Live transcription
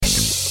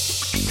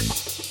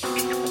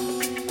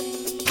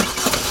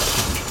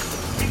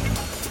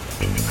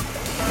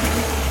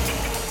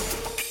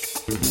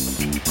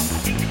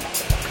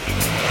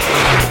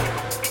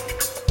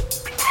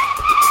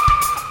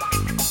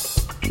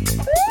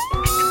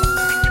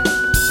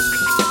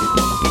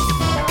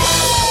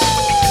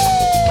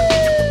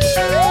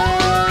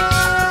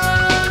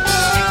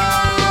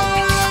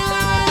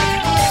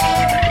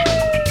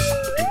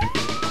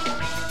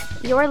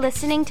You're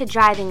listening to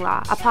Driving Law,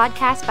 a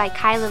podcast by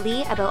Kyla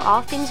Lee about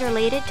all things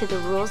related to the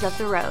rules of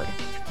the road.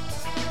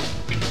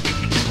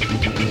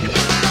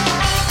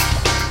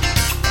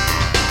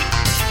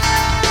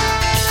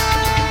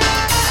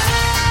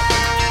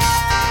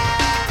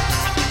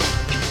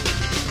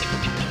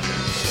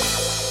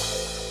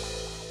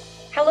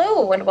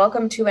 Hello, and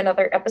welcome to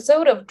another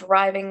episode of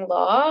Driving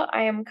Law.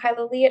 I am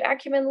Kyla Lee at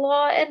Acumen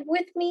Law, and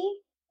with me,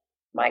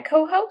 my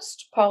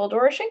co-host, Paul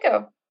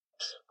Doroshenko.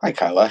 Hi,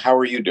 Kyla. How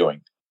are you doing?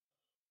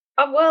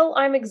 Well,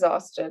 I'm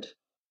exhausted.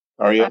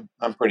 Are you?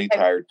 I'm pretty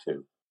tired,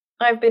 too.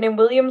 I've been in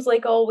Williams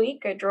Lake all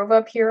week. I drove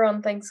up here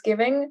on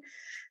Thanksgiving.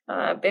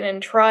 Been in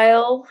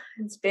trial.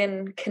 It's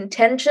been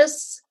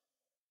contentious.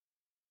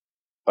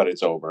 But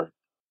it's over.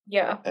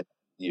 Yeah. And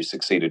you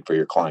succeeded for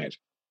your client.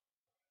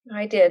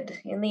 I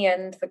did. In the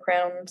end, the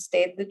Crown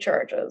stayed the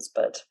charges,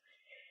 but...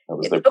 That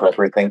was the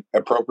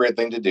appropriate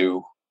thing to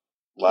do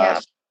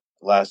last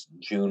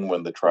June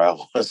when the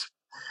trial was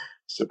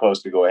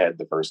supposed to go ahead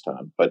the first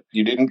time. But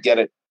you didn't get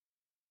it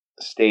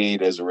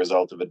stayed as a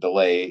result of a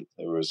delay.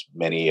 There was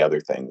many other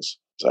things,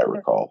 as I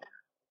recall.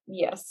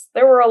 Yes,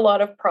 there were a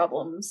lot of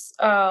problems.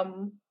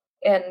 And,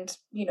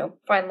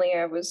 finally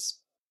I was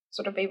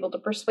sort of able to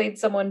persuade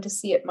someone to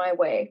see it my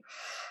way,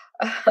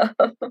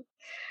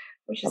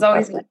 which is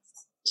always nice.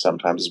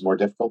 Sometimes it's more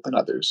difficult than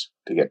others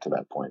to get to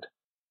that point.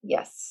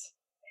 Yes.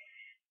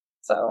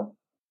 So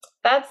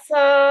that's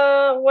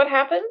what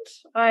happened.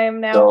 I am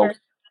now...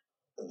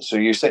 So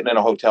you're sitting in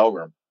a hotel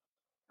room.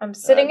 I'm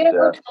sitting in a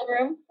hotel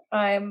room.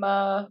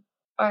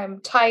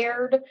 I'm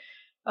tired.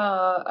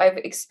 I've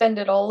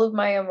expended all of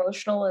my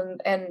emotional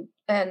and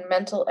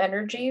mental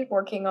energy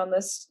working on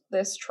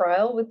this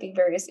trial with the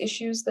various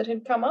issues that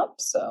had come up.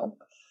 So,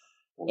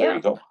 there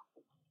you go.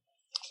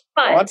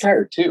 Well, I'm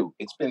tired too.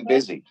 It's been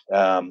busy.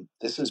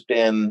 This has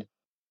been,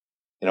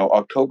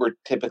 October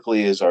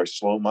typically is our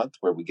slow month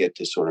where we get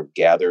to sort of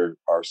gather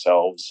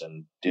ourselves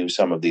and do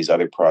some of these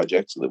other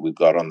projects that we've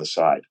got on the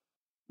side.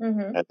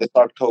 Mm-hmm. And this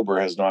October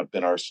has not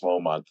been our slow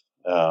month.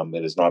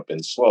 It has not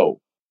been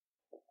slow.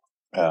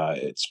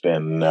 It's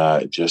been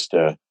just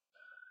a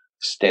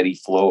steady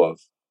flow of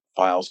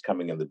files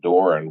coming in the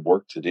door and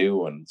work to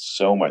do and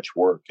so much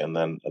work. And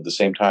then at the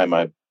same time,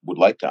 I would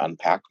like to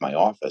unpack my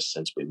office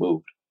since we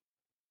moved.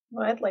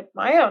 Well, I'd like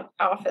my own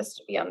office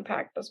to be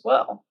unpacked as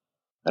well.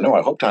 I know.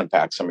 I hope to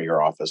unpack some of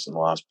your office in the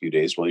last few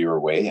days while you were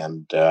away,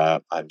 and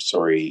I'm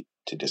sorry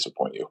to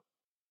disappoint you.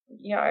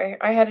 Yeah,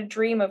 I had a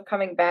dream of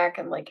coming back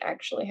and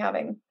actually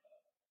having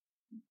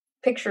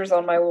pictures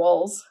on my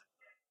walls.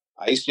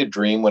 I used to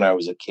dream when I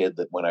was a kid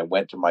that when I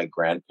went to my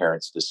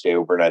grandparents to stay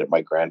overnight at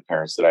my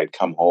grandparents, that I'd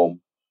come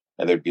home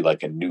and there'd be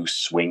like a new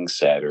swing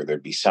set, or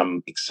there'd be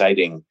some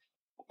exciting,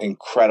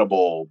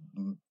 incredible,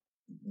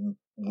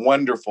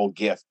 wonderful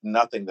gift,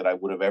 nothing that I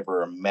would have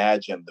ever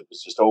imagined that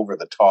was just over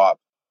the top.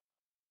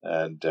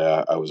 And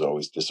I was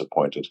always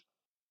disappointed.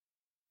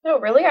 No,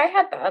 really? I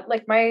had that.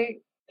 My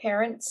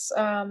parents,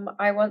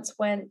 I once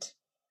went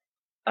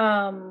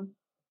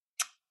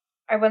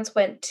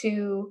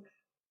to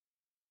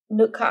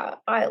Nootka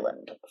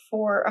Island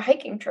for a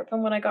hiking trip,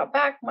 and when I got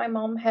back, my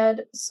mom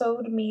had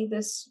sewed me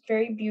this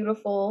very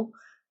beautiful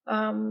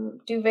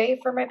duvet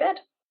for my bed.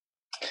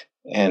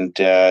 And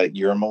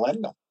you're a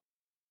millennial.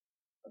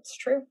 That's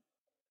true.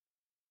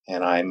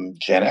 And I'm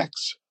Gen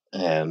X,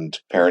 and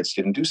parents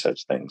didn't do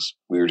such things.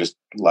 We were just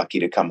lucky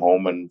to come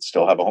home and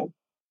still have a home.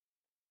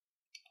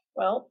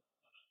 Well.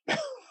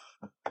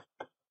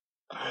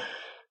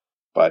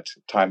 But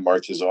time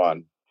marches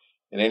on.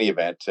 In any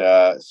event,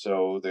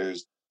 so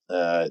there's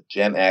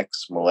Gen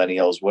X,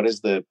 millennials. What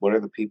are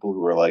the people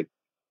who are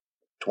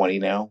 20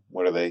 now?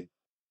 What are they?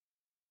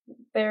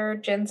 They're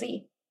Gen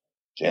Z.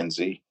 Gen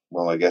Z.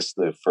 Well, I guess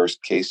the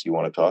first case you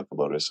want to talk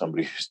about is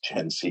somebody who's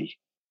Gen Z.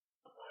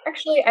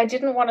 Actually, I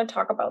didn't want to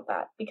talk about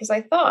that because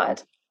I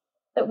thought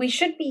that we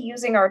should be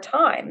using our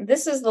time.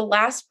 This is the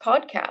last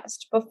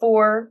podcast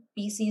before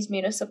BC's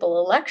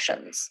municipal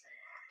elections.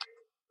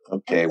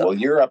 Okay, well,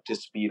 you're up to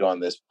speed on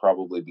this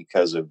probably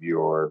because of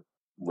your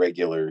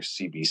regular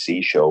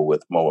CBC show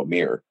with Mo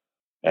Amir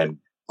and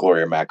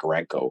Gloria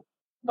Makarenko.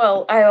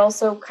 Well, I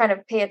also kind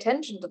of pay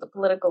attention to the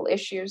political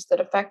issues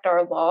that affect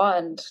our law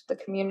and the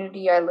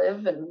community I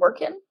live and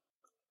work in.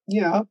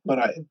 Yeah,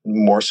 but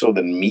more so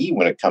than me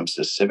when it comes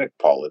to civic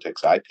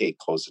politics, I pay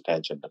close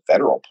attention to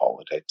federal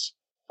politics.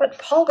 But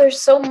Paul,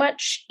 there's so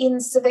much in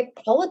civic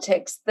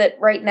politics that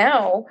right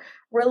now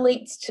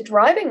relates to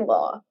driving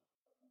law.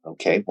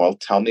 Okay, well,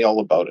 tell me all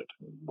about it.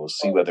 We'll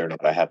see whether or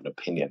not I have an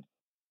opinion.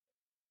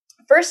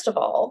 First of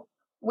all,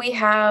 we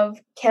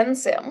have Ken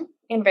Sim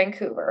in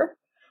Vancouver,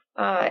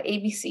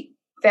 ABC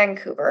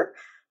Vancouver,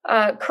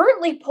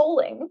 currently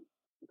polling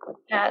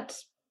at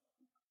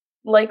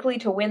likely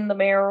to win the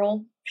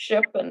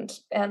mayoralship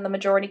and the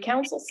majority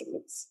council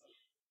seats,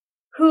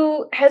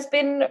 who has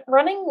been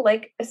running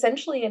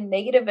essentially a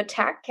negative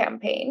attack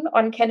campaign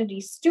on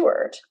Kennedy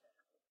Stewart,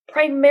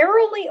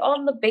 primarily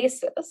on the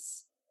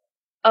basis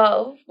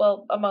of,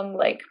 among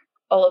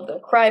all of the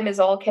crime is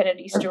all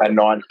Kennedy Stewart.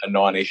 A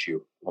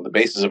non-issue, on the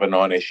basis of a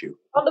non-issue.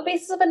 On the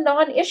basis of a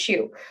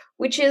non-issue,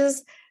 which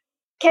is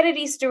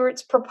Kennedy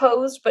Stewart's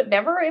proposed but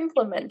never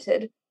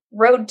implemented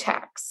road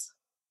tax.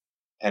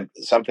 And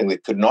something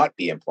that could not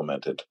be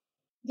implemented.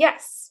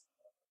 Yes.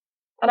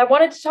 And I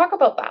wanted to talk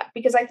about that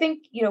because I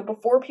think,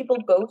 before people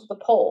go to the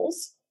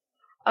polls,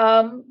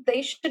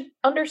 they should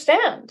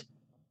understand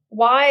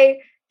why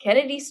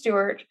Kennedy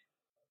Stewart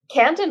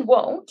can't and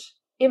won't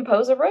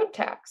impose a road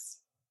tax.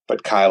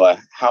 But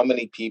Kyla, how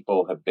many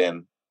people have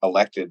been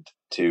elected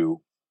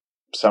to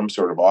some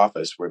sort of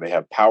office where they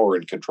have power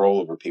and control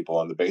over people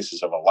on the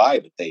basis of a lie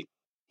that they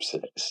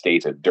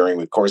stated during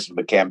the course of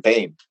the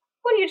campaign?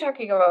 What are you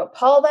talking about,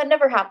 Paul? That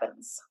never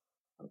happens.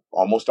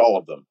 Almost all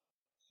of them.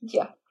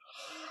 Yeah.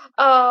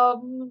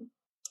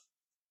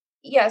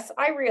 Yes,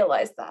 I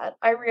realize that.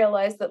 I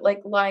realize that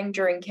lying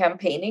during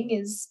campaigning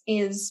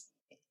is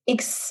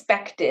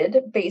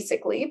expected,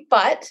 basically,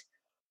 but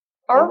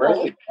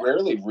rarely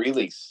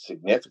really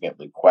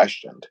significantly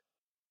questioned.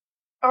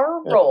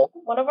 Our role,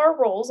 one of our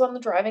roles on the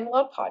Driving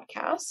Law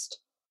podcast,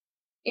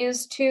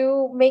 is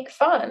to make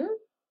fun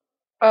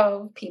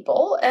of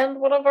people, and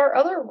one of our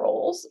other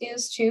roles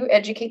is to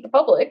educate the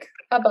public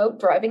about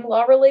driving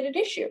law related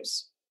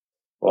issues.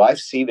 Well, I've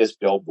seen this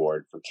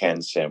billboard for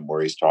Ken Sim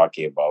where he's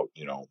talking about,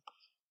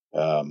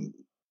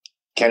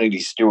 Kennedy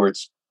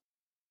Stewart's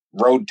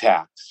road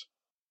tax,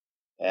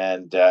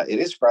 and it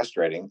is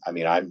frustrating. I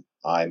mean,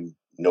 I'm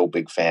no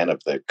big fan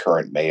of the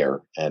current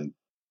mayor, and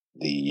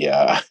I'm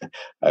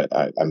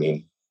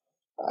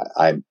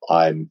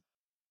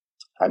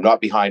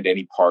not behind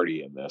any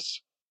party in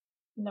this.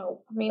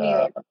 No, me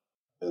neither.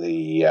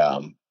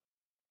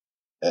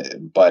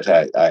 But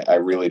I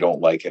really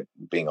don't like it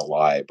being a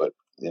lie. But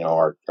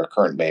our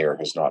current mayor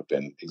has not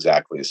been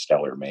exactly a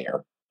stellar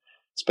mayor.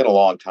 It's been a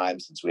long time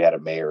since we had a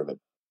mayor that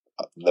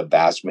the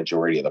vast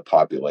majority of the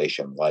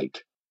population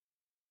liked.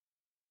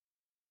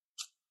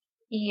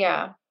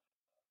 Yeah.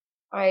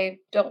 I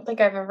don't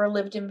think I've ever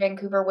lived in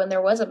Vancouver when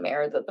there was a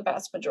mayor that the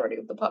vast majority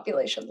of the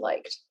population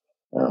liked.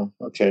 Oh,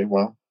 okay.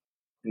 Well,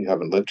 you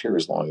haven't lived here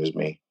as long as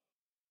me.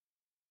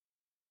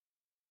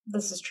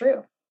 This is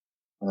true.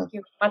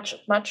 You're much,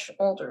 much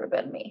older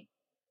than me.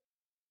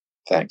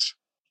 Thanks.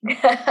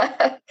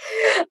 Okay,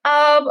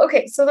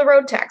 so the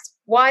road tax.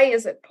 Why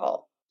is it,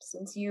 Paul?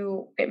 Since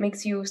it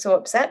makes you so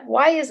upset,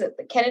 why is it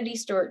that Kennedy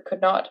Stewart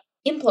could not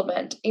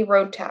implement a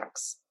road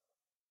tax?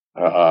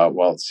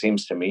 Well, it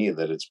seems to me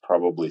that it's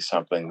probably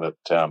something that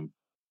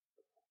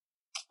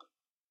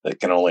that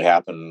can only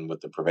happen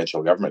with the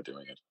provincial government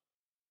doing it.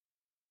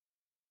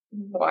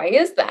 Why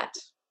is that?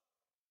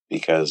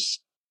 Because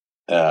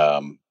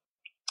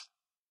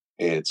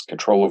it's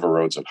control over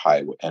roads of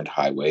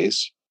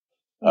highways.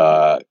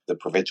 The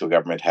provincial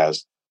government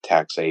has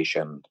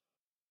taxation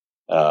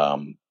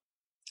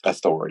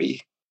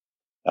authority,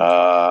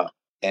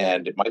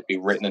 and it might be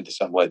written into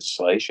some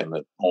legislation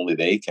that only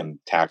they can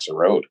tax a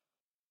road.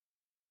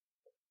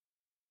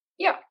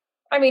 Yeah.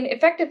 I mean,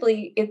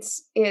 effectively,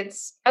 it's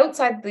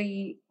outside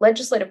the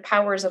legislative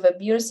powers of a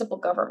municipal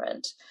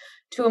government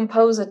to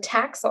impose a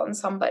tax on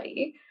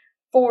somebody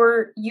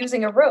for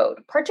using a road,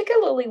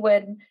 particularly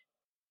when,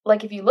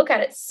 if you look at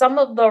it, some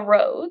of the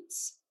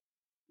roads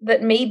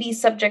that may be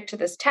subject to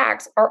this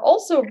tax are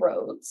also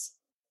roads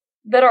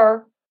that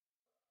are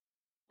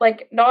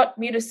not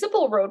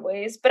municipal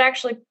roadways, but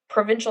actually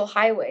provincial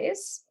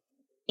highways,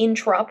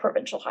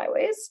 intra-provincial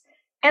highways.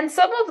 And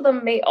some of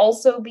them may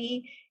also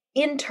be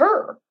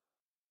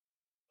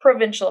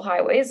inter-provincial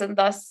highways, and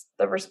thus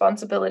the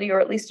responsibility, or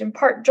at least in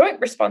part joint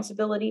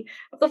responsibility,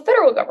 of the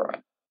federal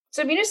government.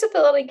 So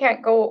municipality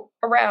can't go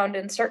around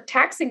and start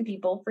taxing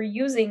people for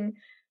using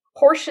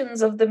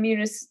portions of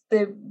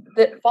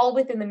that fall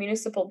within the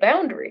municipal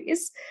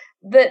boundaries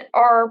that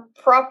are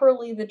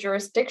properly the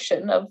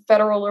jurisdiction of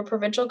federal or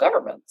provincial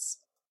governments.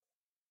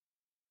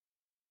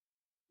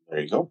 There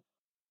you go.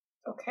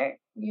 Okay.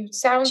 You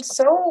sound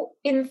so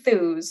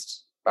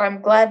enthused.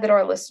 I'm glad that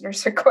our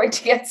listeners are going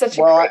to get such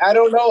a great... I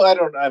don't know.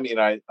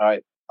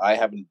 I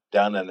haven't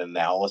done an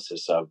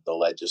analysis of the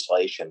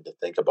legislation to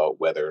think about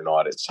whether or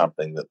not it's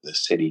something that the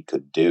city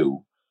could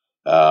do.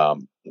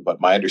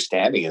 But my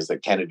understanding is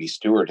that Kennedy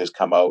Stewart has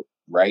come out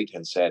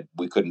and said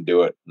we couldn't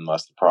do it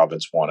unless the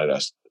province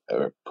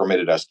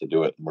permitted us to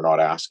do it, and we're not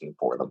asking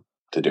for them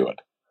to do it.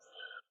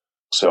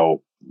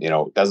 So,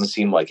 it doesn't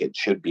seem like it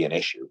should be an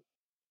issue.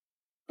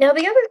 Now,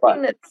 the other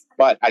thing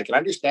But I can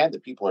understand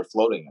that people are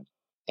floating it.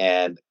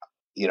 And,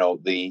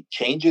 the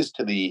changes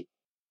to the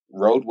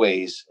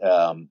roadways,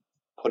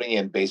 putting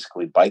in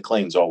basically bike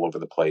lanes all over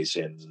the place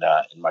in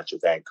much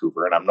of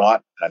Vancouver. And I'm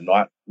not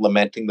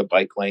lamenting the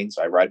bike lanes.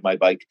 I ride my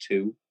bike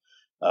too.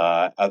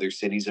 Other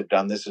cities have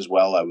done this as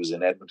well. I was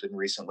in Edmonton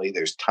recently.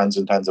 There's tons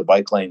and tons of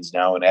bike lanes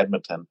now in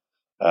Edmonton,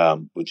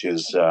 which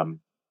is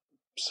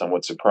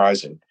somewhat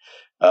surprising.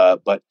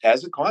 But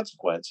as a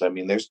consequence,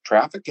 there's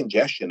traffic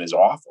congestion is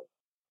awful.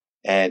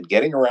 And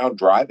getting around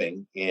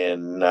driving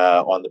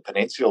on the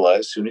peninsula,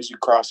 as soon as you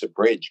cross a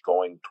bridge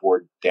going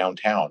toward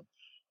downtown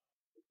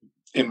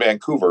in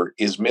Vancouver,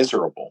 is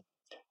miserable.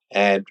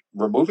 And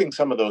removing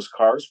some of those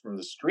cars from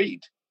the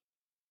street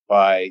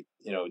by,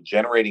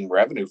 generating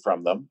revenue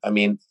from them. I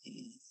mean,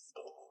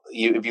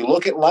 if you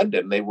look at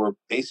London, they were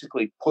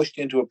basically pushed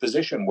into a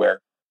position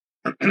where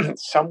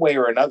some way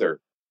or another,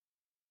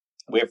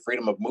 we have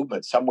freedom of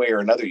movement. Some way or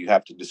another, you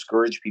have to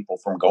discourage people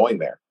from going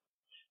there.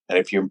 And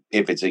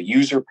if it's a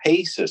user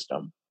pay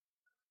system,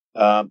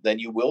 then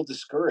you will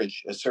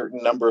discourage a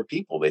certain number of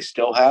people. They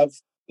still have,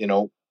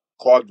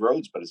 clogged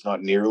roads, but it's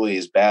not nearly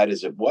as bad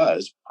as it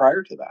was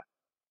prior to that.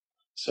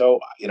 So,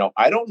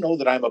 I don't know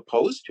that I'm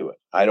opposed to it.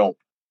 I don't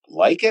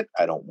like it.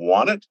 I don't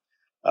want it.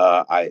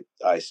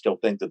 I still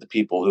think that the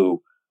people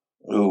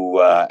who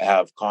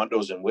have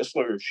condos in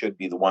Whistler should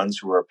be the ones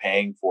who are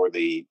paying for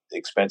the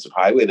expensive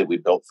highway that we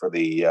built for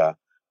the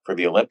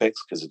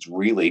Olympics, because it's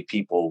really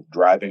people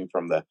driving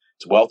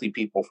it's wealthy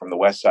people from the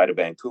west side of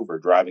Vancouver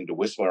driving to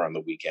Whistler on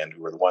the weekend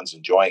who are the ones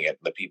enjoying it.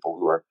 The people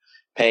who are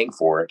paying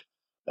for it,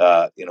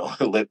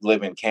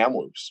 live in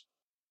Kamloops.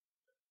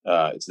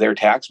 It's their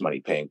tax money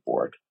paying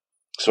for it.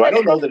 So I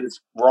don't know that it's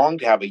wrong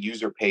to have a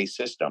user pay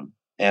system.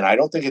 And I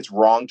don't think it's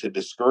wrong to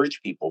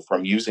discourage people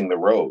from using the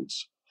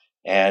roads.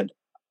 And,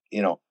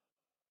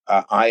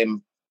 I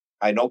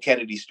know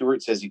Kennedy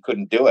Stewart says he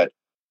couldn't do it.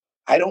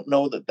 I don't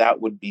know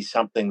that would be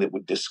something that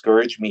would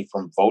discourage me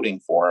from voting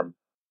for him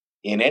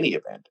in any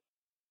event.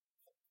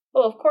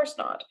 Well, of course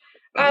not.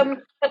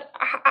 But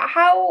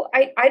how,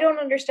 I don't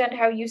understand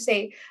how you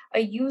say a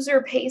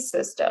user pay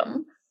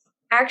system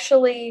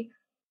actually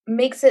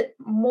makes it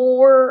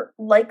more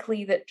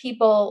likely that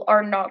people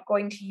are not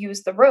going to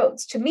use the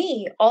roads. To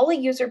me, all a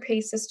user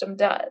pay system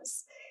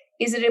does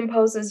is it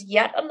imposes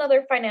yet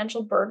another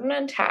financial burden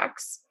and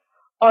tax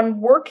on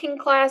working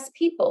class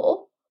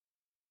people.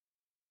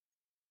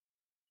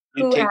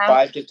 You take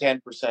 5 to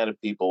 10%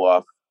 of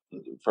people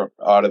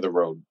out of the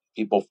road.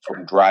 People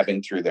from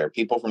driving through there.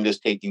 People from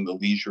just taking the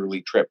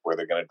leisurely trip where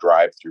they're going to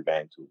drive through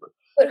Vancouver.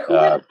 But who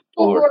are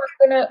people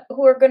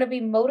who are going to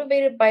be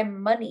motivated by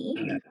money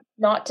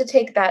not to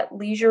take that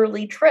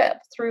leisurely trip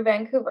through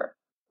Vancouver?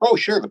 Oh,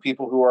 sure. The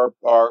people who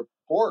are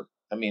poor.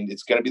 I mean,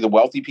 it's going to be the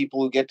wealthy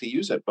people who get to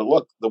use it. But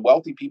look, the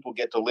wealthy people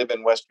get to live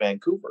in West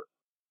Vancouver.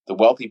 The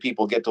wealthy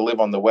people get to live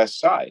on the west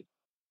side.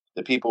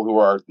 The people who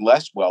are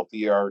less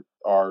wealthy are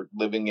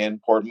living in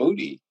Port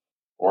Moody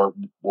or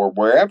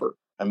wherever.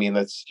 I mean,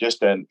 that's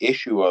just an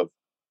issue of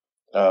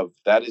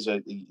that is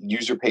a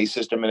user pay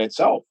system in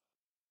itself.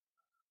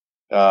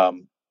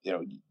 And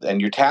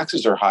your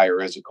taxes are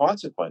higher as a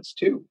consequence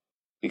too,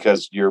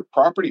 because your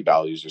property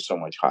values are so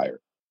much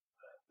higher.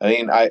 I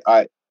mean,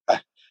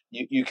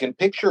 you can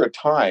picture a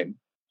time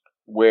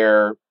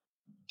where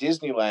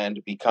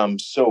Disneyland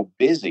becomes so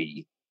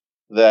busy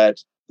that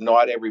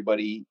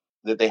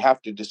that they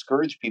have to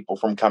discourage people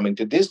from coming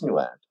to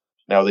Disneyland.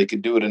 Now, they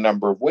could do it a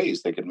number of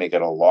ways. They could make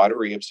it a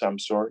lottery of some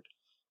sort.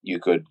 You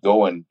could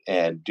go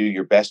and do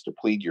your best to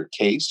plead your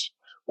case,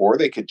 or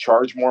they could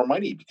charge more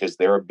money because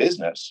they're a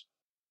business.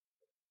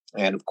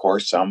 And of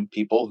course, some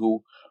people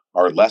who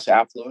are less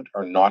affluent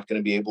are not going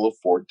to be able to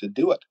afford to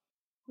do it.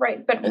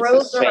 Right, but it's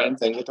roads the same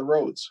thing with the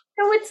roads.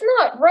 No, it's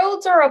not.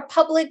 Roads are a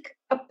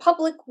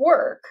public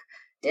work.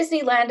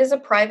 Disneyland is a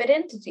private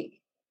entity.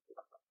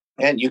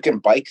 And you can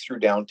bike through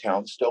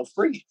downtown still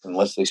free,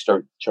 unless they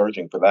start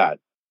charging for that.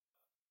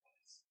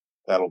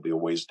 That'll be a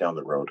ways down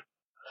the road.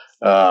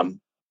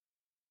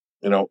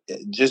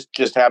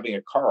 Just having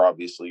a car,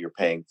 obviously, you're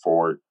paying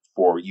for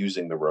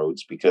using the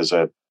roads, because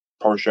a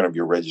portion of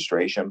your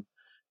registration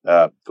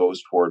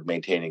goes toward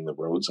maintaining the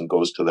roads and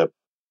goes to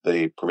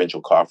the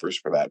provincial coffers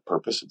for that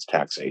purpose. It's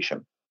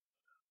taxation.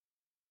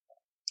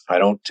 I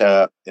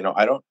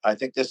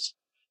think this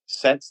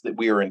sense that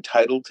we are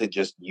entitled to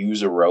just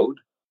use a road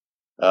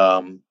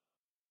and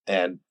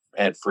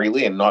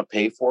freely and not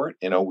pay for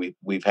it.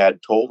 We've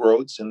had toll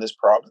roads in this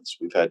province.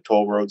 We've had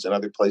toll roads in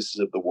other places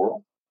of the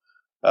world.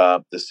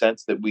 The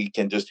sense that we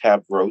can just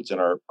have roads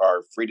and are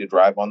free to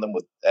drive on them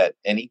at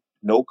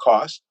no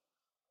cost,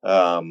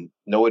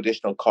 no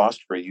additional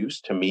cost for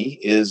use, to me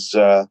is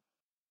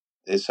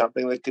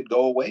something that could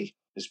go away,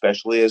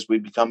 especially as we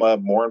become a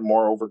more and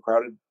more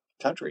overcrowded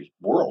country,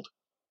 globe.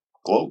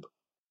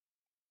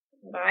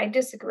 I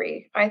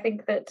disagree. I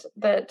think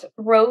that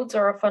roads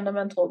are a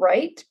fundamental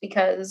right,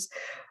 because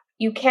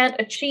you can't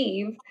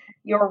achieve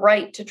your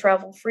right to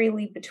travel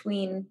freely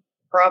between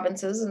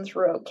provinces and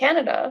throughout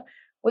Canada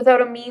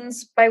without a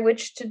means by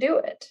which to do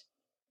it.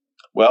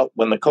 Well,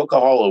 when the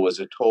Coquihalla was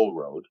a toll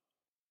road,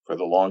 for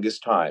the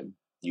longest time,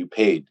 you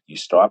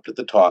stopped at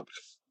the top,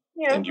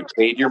 and you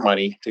paid your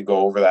money to go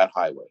over that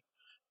highway.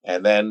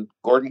 And then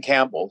Gordon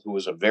Campbell, who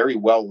was a very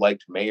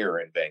well-liked mayor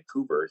in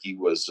Vancouver, he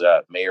was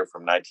mayor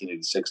from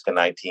 1986 to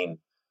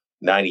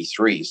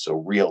 1993, so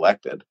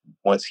re-elected.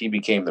 Once he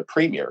became the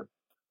premier,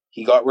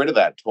 he got rid of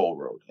that toll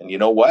road. And you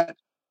know what?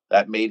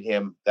 That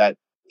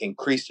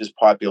increased his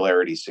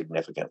popularity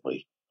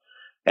significantly.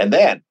 And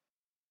then,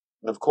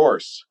 of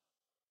course,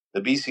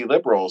 the BC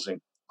Liberals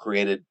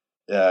created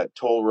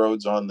toll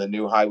roads on the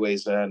new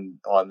highways and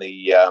on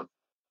the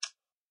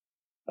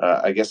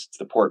I guess it's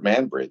the Port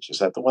Mann Bridge. Is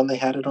that the one they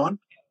had it on?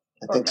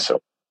 I think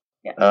so.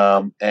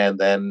 Yeah. And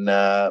then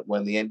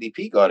when the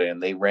NDP got in,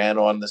 they ran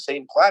on the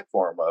same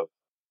platform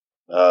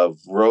of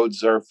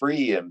roads are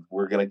free and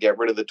we're going to get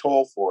rid of the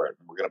toll for it.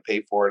 And we're going to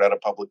pay for it out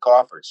of public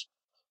coffers.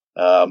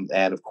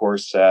 And of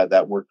course,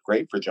 that worked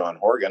great for John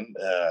Horgan.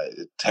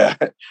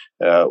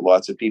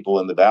 Lots of people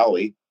in the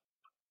Valley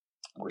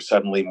were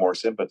suddenly more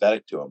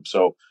sympathetic to him.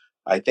 So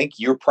I think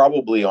you're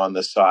probably on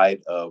the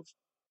side of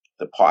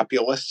the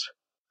populace.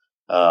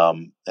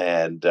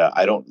 And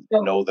I don't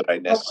know that I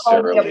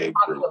necessarily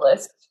agree.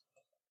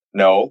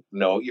 No,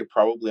 you're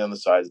probably on the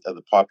side of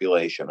the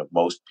population of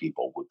most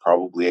people would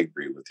probably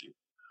agree with you.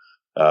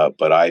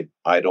 But I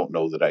don't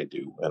know that I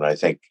do. And I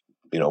think,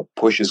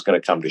 push is going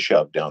to come to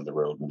shove down the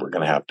road and we're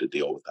going to have to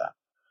deal with that.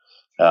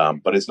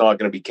 But it's not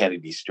going to be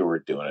Kennedy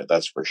Stewart doing it.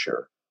 That's for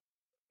sure.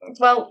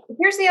 Well,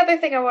 here's the other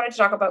thing I wanted to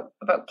talk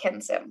about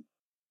Ken Sim.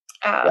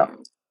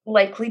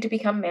 Likely to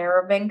become mayor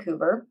of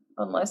Vancouver,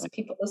 unless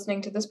people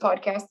listening to this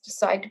podcast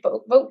decide to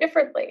vote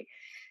differently.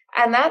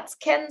 And that's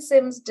Ken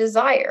Sim's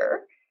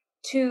desire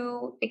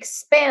to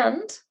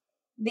expand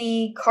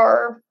the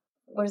Car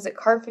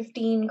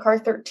 15, Car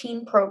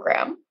 13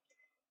 program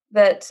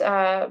that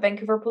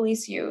Vancouver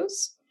police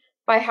use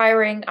by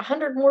hiring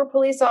 100 more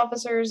police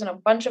officers and a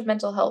bunch of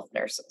mental health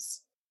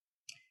nurses.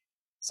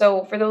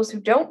 So for those who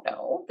don't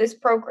know, this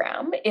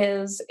program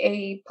is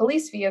a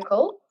police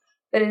vehicle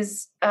that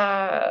is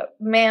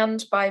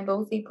manned by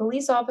both a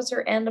police officer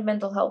and a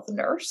mental health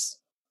nurse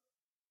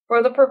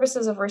for the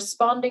purposes of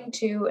responding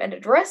to and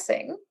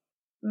addressing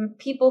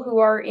people who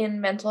are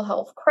in mental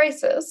health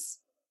crisis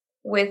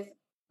with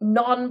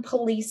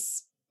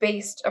non-police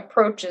based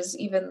approaches,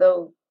 even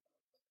though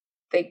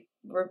they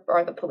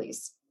are the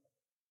police.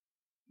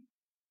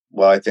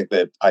 Well, I think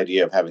the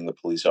idea of having the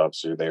police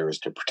officer there is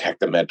to protect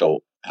the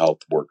mental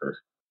health worker.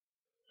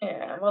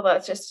 Yeah, well,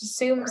 that just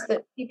assumes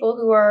that people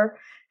who are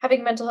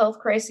having mental health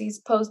crises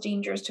pose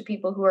dangers to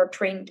people who are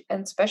trained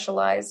and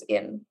specialize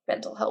in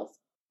mental health.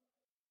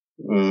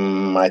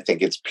 I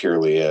think it's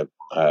purely a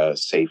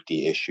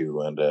safety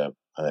issue and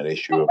an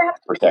issue of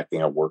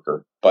protecting a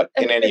worker. But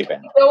in any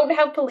event, we don't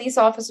have police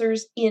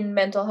officers in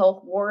mental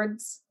health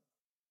wards.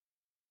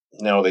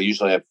 No, they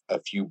usually have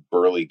a few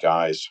burly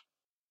guys.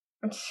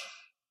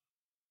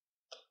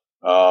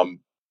 So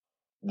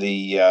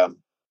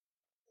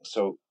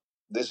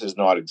this is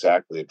not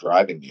exactly a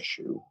driving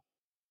issue,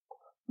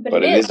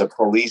 but it is a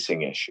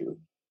policing issue.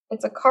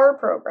 It's a car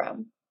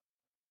program.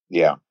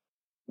 Yeah.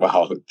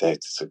 Well,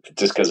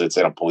 just because it's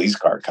in a police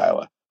car,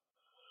 Kyla.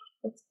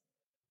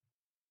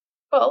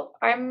 Well,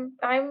 I'm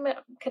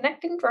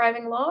connecting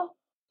driving law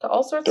to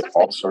all sorts of things.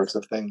 All sorts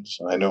of things.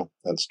 I know,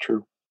 that's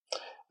true.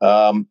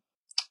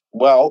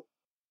 Well,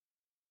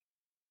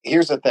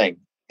 here's the thing.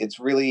 It's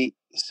really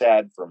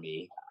sad for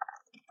me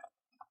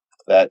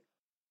that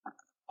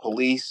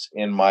police,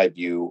 in my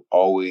view,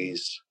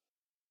 always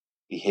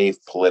behave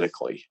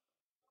politically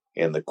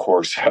in the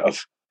course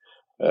of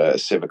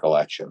civic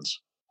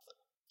elections.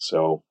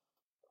 So,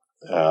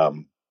 I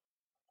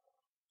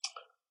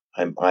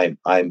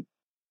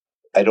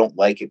don't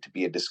like it to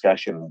be a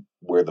discussion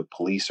where the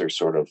police are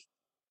sort of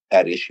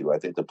at issue. I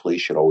think the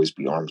police should always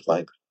be arm's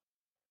length.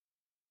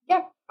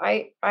 Yeah,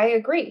 I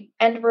agree.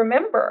 And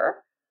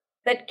remember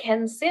that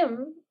Ken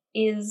Sim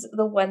is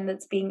the one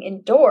that's being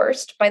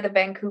endorsed by the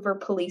Vancouver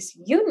Police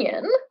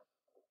Union.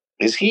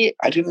 Is he?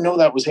 I didn't know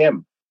that was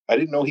him. I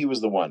didn't know he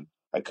was the one.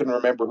 I couldn't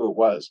remember who it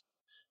was.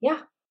 Yeah.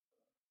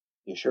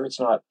 You sure it's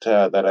not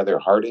that other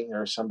Harding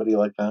or somebody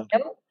like that?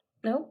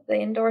 No,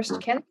 they endorsed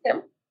Ken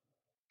Sim.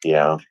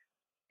 Yeah.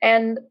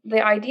 And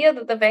the idea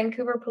that the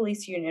Vancouver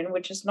Police Union,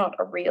 which is not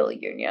a real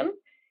union,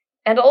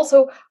 and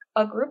also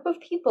a group of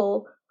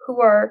people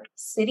who are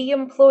city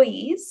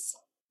employees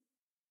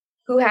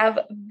who have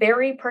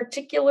very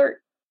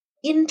particular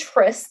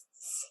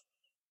interests,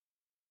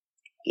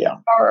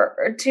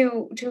 are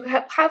to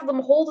have them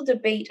hold a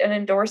debate and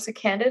endorse a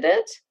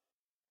candidate,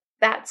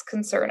 that's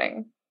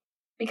concerning.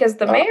 Because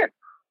the mayor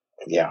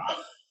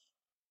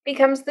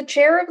becomes the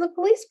chair of the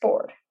police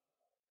board.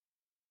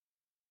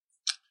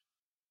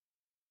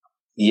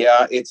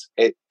 Yeah,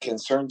 it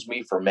concerns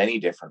me for many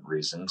different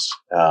reasons.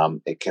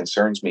 It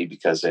concerns me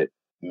because it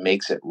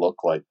makes it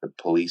look like the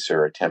police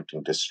are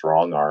attempting to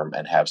strong arm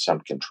and have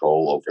some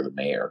control over the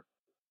mayor.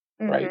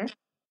 Mm-hmm. Right?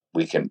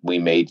 We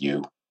made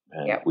you,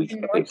 and we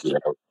can take you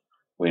out.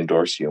 We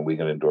endorse you, and we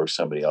can endorse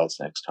somebody else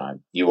next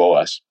time. You owe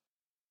us.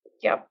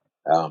 Yep.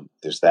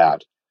 There's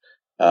that.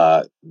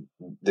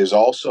 There's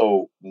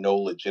also no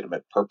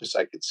legitimate purpose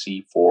I could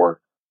see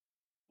for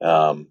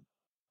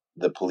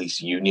the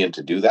police union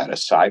to do that,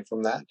 aside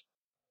from that.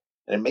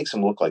 And it makes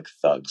them look like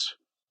thugs.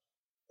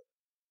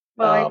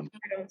 Well, I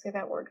don't say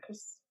that word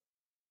because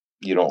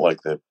you don't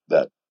like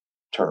that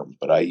term,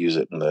 but I use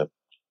it in the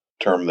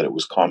term that it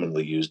was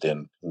commonly used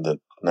in the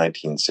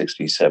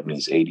 1960s,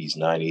 70s, 80s,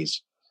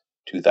 90s,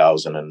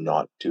 2000, and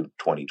not to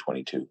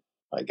 2022,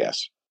 I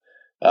guess.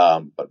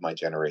 But my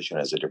generation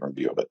has a different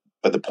view of it.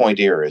 But the point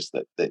here is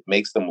that it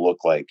makes them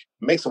look like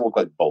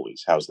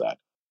bullies. How's that?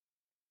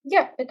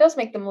 Yeah, it does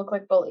make them look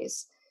like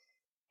bullies.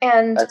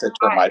 And that's a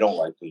term I don't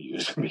like to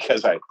use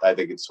because I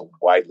think it's so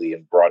widely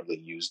and broadly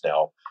used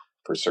now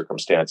for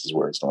circumstances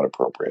where it's not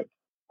appropriate.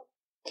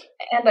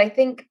 And I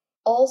think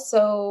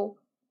also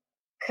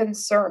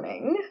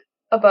concerning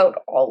about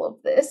all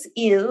of this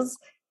is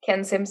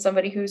Ken Sims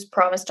somebody who's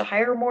promised to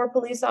hire more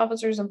police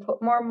officers and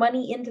put more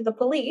money into the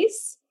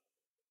police.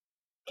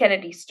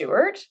 Kennedy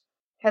Stewart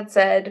had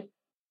said,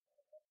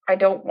 I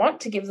don't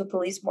want to give the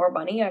police more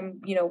money.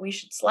 We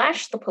should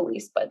slash the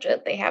police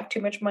budget. They have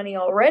too much money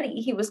already.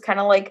 He was kind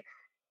of like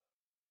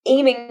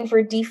aiming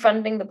for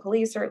defunding the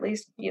police, or at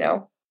least,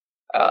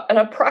 an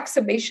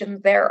approximation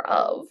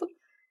thereof.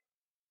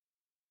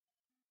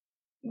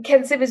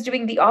 Ken Sim is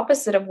doing the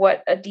opposite of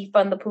what a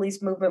defund the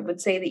police movement would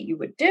say that you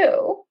would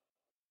do.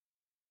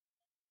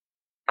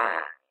 I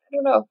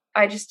don't know.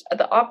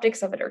 The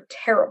optics of it are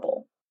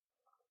terrible.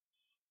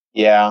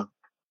 Yeah.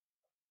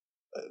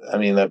 I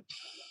mean, the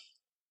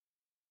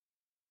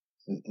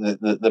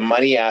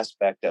money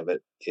aspect of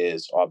it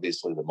is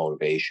obviously the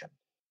motivation.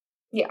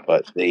 Yeah.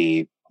 But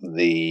the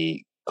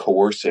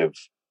coercive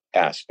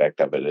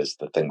aspect of it is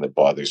the thing that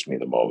bothers me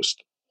the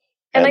most.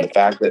 And the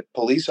fact that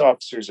police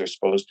officers are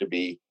supposed to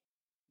be,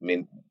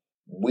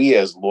 we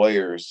as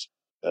lawyers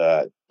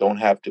don't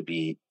have to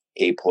be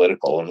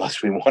apolitical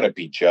unless we want to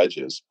be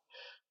judges,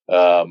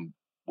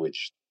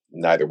 which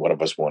neither one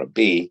of us want to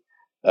be.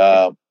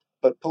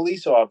 But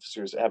police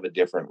officers have a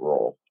different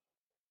role.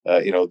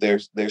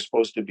 They're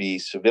supposed to be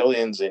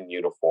civilians in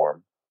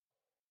uniform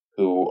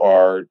who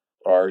are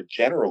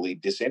generally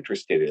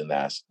disinterested in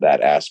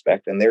that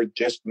aspect, and they're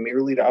just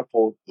merely to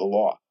uphold the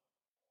law.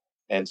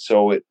 And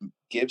so it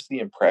gives the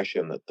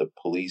impression that the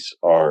police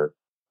are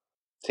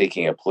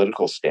taking a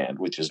political stand,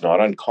 which is not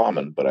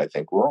uncommon, but I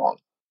think wrong.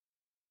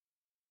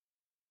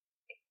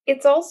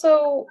 It's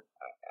also,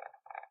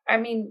 I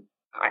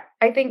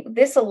think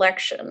this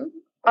election,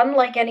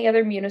 unlike any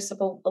other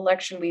municipal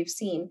election we've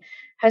seen,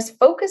 has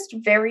focused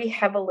very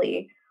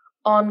heavily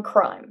on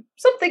crime,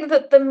 something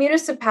that the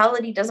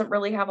municipality doesn't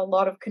really have a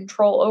lot of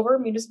control over.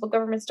 Municipal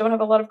governments don't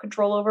have a lot of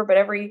control over, but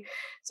every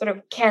sort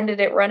of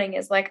candidate running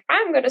is like,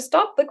 I'm going to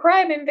stop the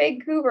crime in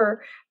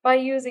Vancouver by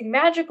using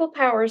magical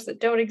powers that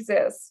don't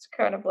exist,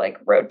 kind of like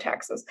road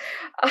taxes.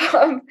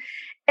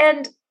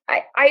 And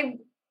I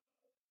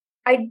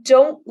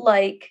don't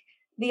like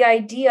the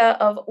idea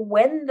of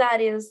when that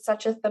is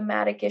such a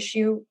thematic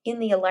issue in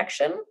the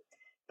election,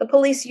 the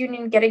police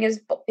union getting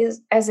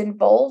as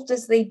involved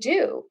as they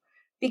do.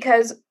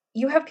 Because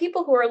you have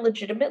people who are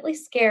legitimately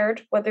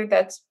scared, whether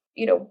that's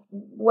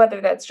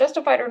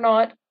justified or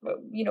not,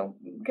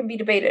 can be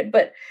debated,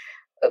 but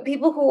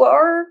people who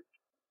are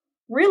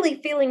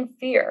really feeling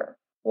fear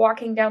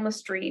walking down the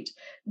street,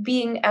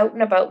 being out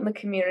and about in the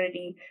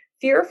community,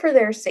 fear for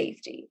their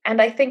safety.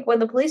 And I think when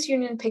the police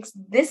union picks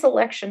this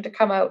election to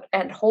come out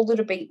and hold a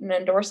debate and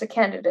endorse a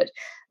candidate,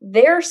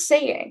 they're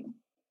saying,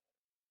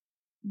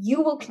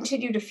 you will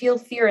continue to feel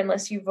fear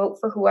unless you vote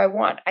for who I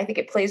want. I think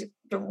it plays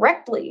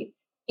directly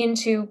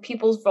into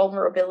people's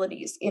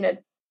vulnerabilities in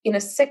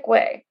a sick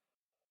way.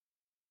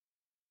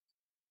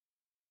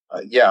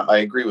 Yeah, I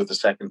agree with the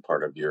second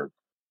part of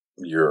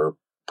your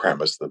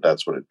premise that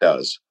that's what it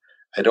does.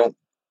 I don't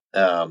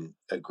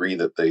agree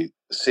that the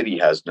city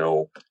has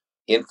no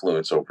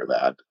influence over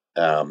that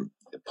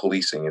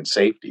policing and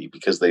safety,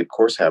 because they of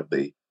course have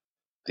the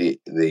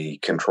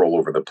control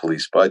over the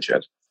police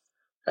budget.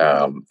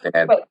 And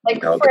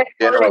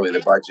generally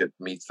the budget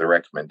meets the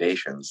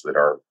recommendations that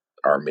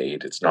are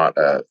made. It's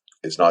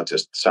not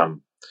just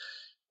some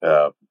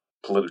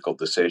political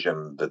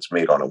decision that's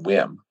made on a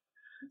whim.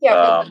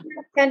 Yeah,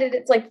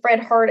 candidates like Fred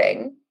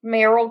Harding,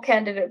 mayoral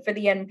candidate for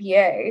the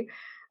NPA,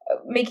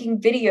 making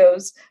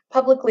videos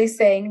publicly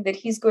saying that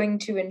he's going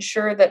to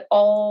ensure that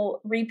all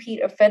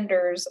repeat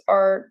offenders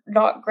are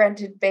not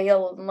granted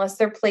bail unless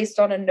they're placed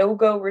on a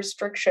no-go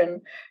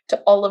restriction to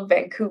all of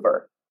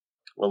Vancouver.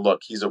 Well,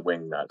 look, he's a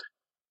wingnut.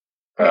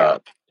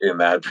 In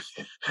that,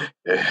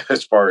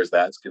 as far as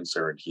that's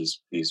concerned, he's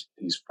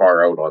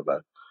far out on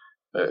the.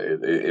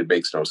 It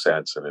makes no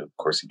sense, and of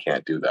course he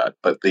can't do that.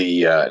 But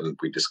and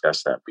we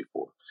discussed that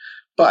before.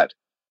 But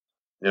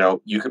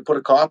you could put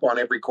a cop on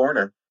every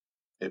corner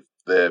if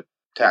the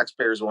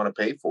taxpayers want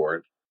to pay for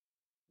it.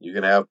 You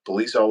can have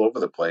police all over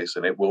the place,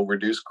 and it will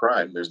reduce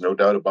crime. There's no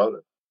doubt about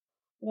it.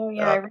 Oh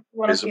yeah, I really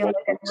want to feel like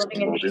I'm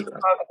living in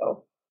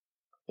Chicago.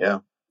 Yeah.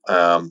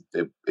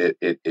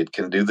 It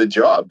can do the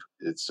job.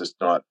 It's just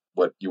not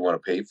what you want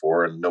to pay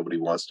for, and nobody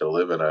wants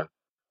to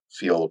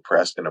feel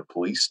oppressed in a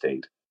police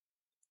state.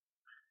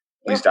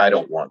 At least I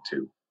don't want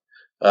to.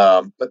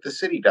 But the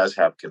city does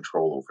have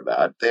control over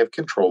that. They have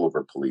control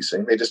over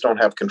policing. They just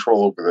don't have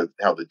control over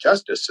how the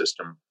justice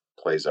system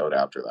plays out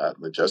after that.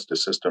 And the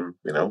justice system,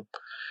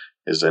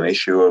 is an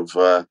issue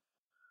of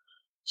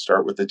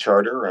start with the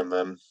charter, and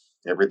then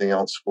everything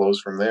else flows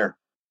from there.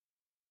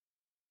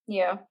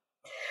 Yeah.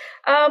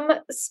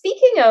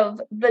 Speaking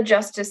of the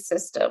justice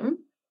system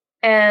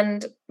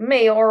and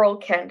mayoral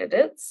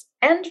candidates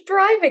and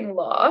driving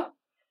law,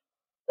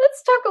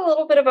 let's talk a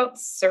little bit about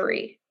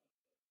Surrey.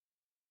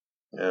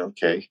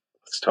 Okay,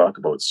 let's talk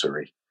about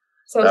Surrey.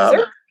 So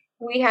Surrey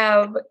we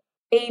have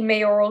a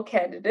mayoral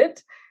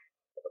candidate,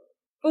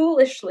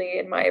 foolishly,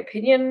 in my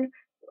opinion,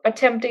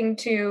 attempting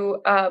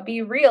to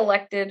be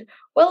reelected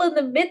while in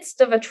the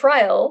midst of a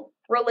trial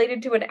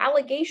related to an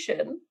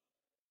allegation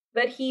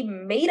that he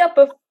made up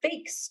a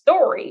fake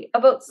story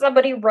about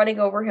somebody running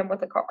over him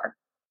with a car.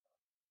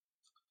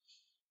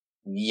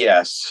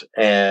 Yes,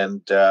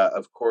 and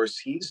of course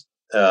he's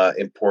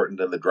important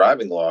in the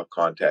driving law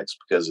context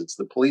because it's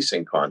the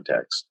policing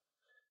context.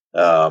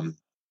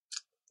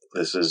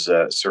 This is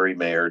Surrey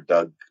Mayor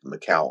Doug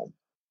McCallum.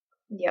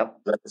 Yep.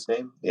 Is that his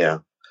name? Yeah.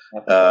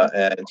 Yep.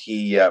 And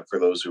he, for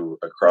those who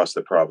across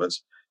the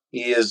province,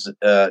 he is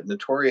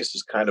notorious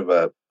as kind of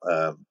a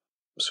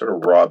sort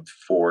of Rob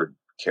Ford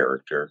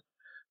character.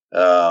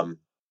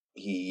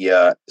 He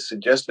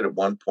suggested at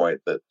one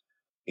point that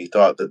he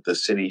thought that the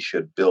city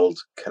should build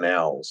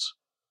canals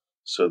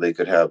so they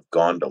could have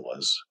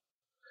gondolas.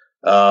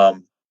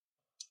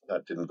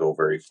 That didn't go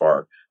very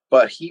far,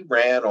 but he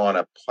ran on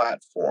a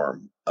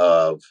platform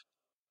of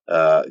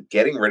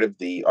getting rid of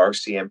the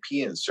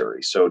RCMP in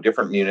Surrey. So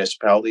different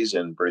municipalities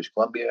in British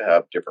Columbia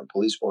have different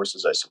police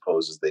forces, I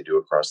suppose, as they do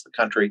across the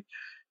country.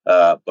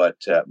 But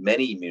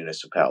many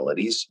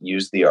municipalities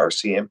use the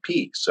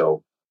RCMP.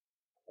 So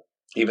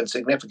even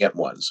significant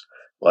ones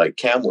like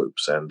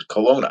Kamloops and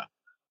Kelowna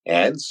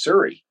and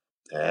Surrey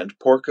and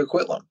Port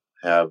Coquitlam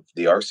have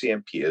the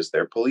RCMP as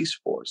their police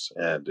force,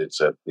 and it's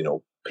a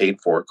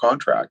paid for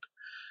contract.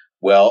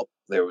 Well,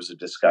 there was a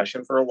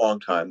discussion for a long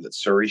time that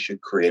Surrey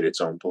should create its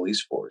own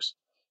police force.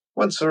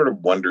 One sort of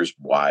wonders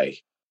why,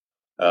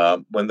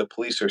 when the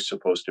police are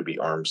supposed to be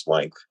arm's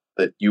length,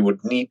 that you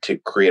would need to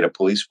create a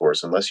police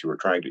force unless you were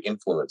trying to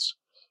influence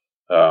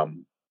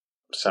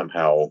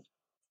somehow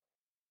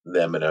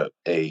them in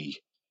a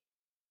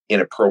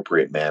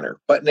inappropriate manner.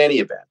 But in any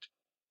event,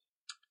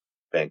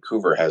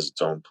 Vancouver has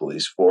its own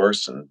police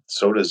force, and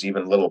so does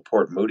even little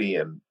Port Moody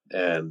and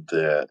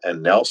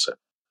Nelson.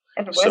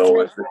 And West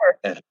Vancouver.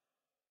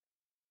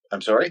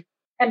 I'm sorry?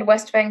 And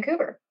West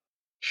Vancouver.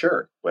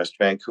 Sure, West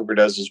Vancouver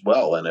does as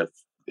well. And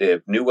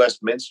if New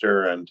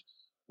Westminster and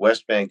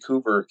West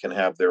Vancouver can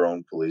have their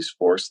own police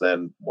force,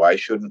 then why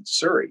shouldn't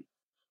Surrey?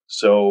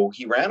 So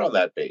he ran on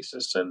that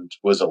basis and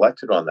was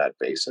elected on that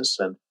basis.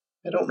 And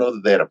I don't know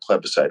that they had a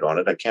plebiscite on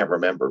it. I can't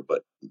remember.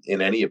 But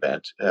in any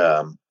event,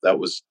 that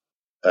was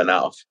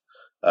enough.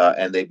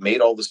 And they've made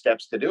all the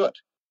steps to do it.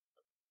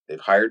 They've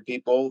hired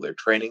people. They're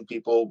training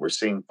people. We're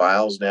seeing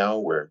files now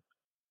where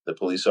the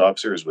police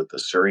officer is with the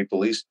Surrey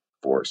Police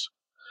Force.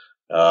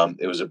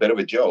 It was a bit of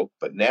a joke,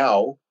 but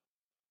now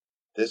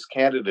this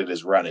candidate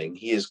is running.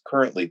 He is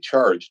currently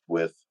charged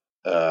with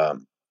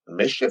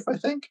mischief, I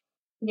think.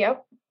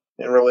 Yep.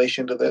 In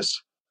relation to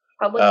this.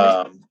 Public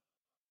mischief.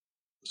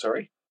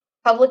 Sorry?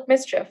 Public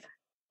mischief.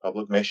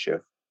 Public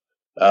mischief.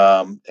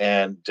 And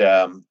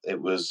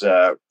it was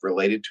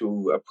related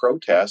to a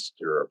protest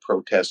or a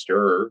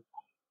protester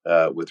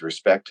with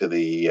respect to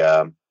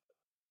the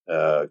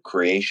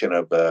creation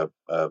of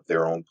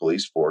their own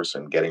police force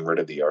and getting rid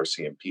of the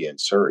RCMP in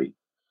Surrey.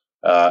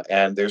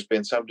 And there's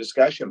been some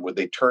discussion, would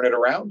they turn it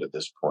around at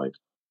this point?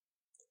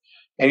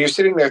 And you're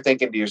sitting there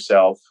thinking to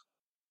yourself,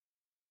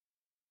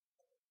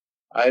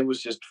 I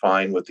was just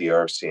fine with the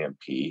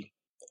RCMP.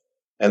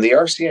 And the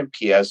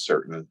RCMP has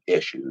certain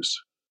issues.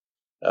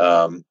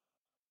 And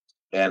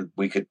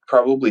we could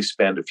probably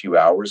spend a few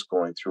hours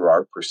going through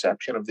our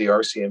perception of the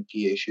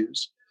RCMP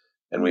issues,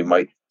 and we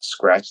might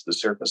scratch the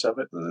surface of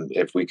it. And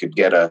if we could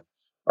get a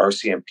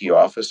RCMP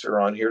officer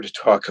on here to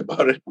talk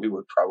about it, we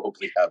would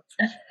probably have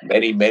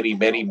many, many,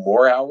 many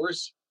more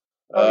hours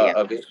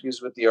of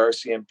issues with the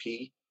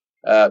RCMP.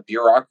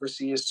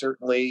 Bureaucracy is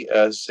certainly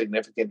a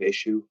significant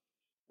issue,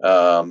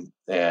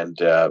 and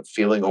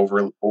feeling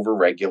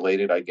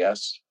over-regulated, I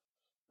guess,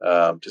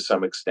 to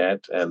some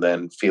extent, and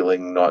then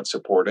feeling not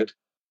supported.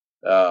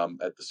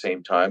 At the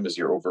same time as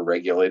you're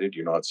over-regulated,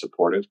 you're not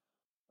supported.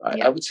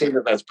 I would say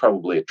that that's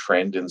probably a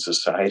trend in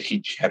society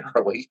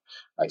generally.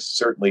 I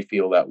certainly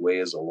feel that way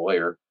as a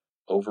lawyer.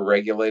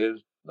 Over-regulated,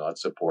 not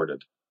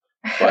supported.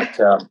 But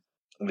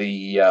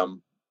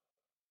the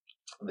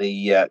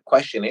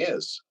question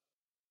is,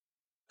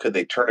 could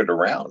they turn it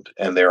around?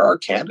 And there are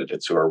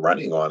candidates who are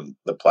running on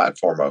the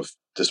platform of,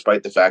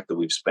 despite the fact that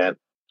we've spent,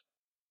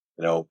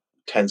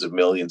 tens of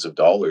millions of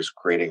dollars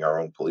creating our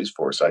own police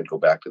force, I'd go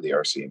back to the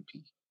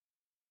RCMP.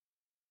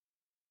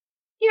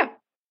 Yeah.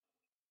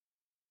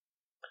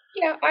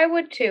 Yeah, I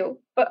would too.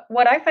 But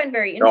what I find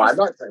very interesting...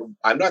 No,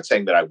 I'm not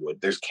saying that I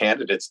would. There's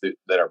candidates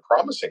that are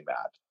promising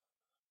that.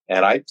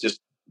 And I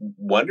just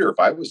wonder if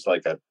I was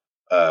like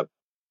a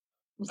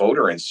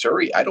voter in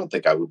Surrey, I don't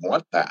think I would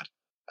want that.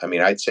 I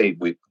mean, I'd say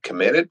we've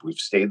committed, we've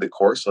stayed the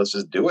course, let's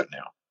just do it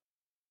now.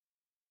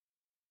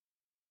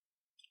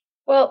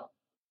 Well,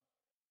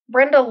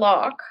 Brenda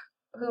Locke,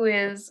 who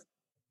is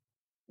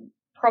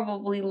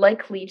probably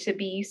likely to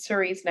be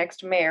Surrey's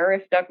next mayor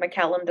if Doug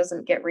McCallum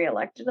doesn't get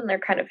reelected, and they're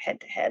kind of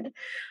head-to-head,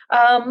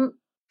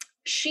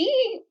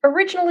 she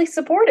originally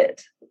supported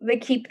the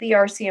Keep the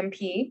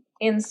RCMP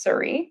in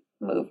Surrey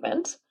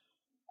movement,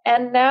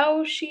 and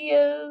now she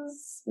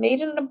is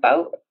made an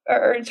about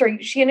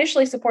she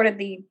initially supported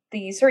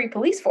the Surrey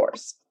police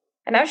force,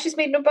 and now she's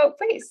made an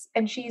about-face,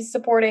 and she's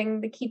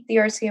supporting the Keep the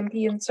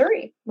RCMP in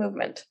Surrey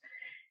movement.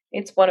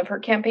 It's one of her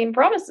campaign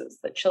promises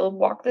that she'll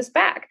walk this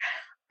back.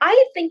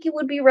 I think it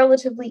would be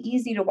relatively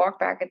easy to walk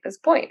back at this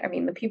point. I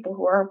mean, the people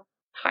who are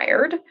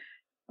hired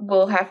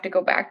will have to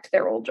go back to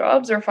their old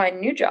jobs or find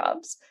new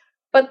jobs.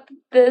 But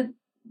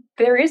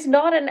there is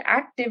not an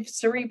active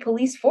Surrey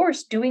police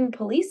force doing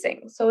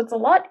policing. So it's a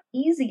lot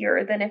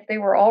easier than if they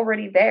were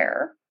already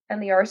there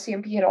and the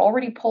RCMP had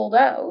already pulled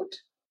out.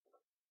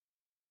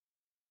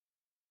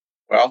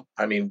 Well,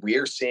 I mean,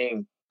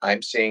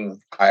 I'm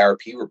seeing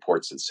IRP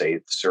reports that say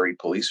the Surrey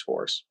police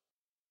force.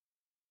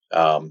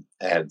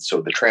 And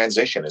so the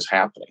transition is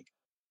happening.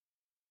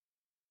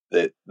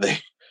 The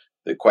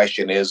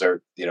question is,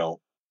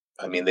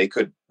 they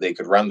could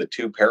run the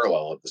two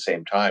parallel at the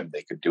same time.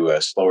 They could do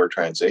a slower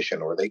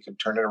transition, or they could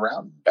turn it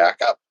around and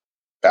back out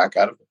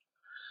of it.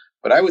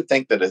 But I would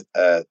think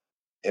that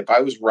if I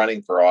was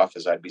running for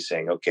office, I'd be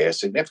saying, okay, a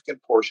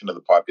significant portion of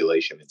the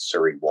population in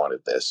Surrey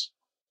wanted this.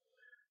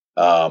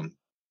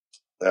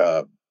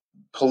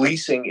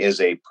 Policing is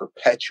a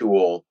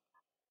perpetual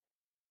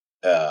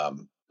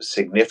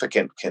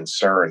significant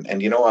concern.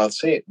 And, I'll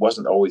say it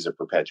wasn't always a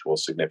perpetual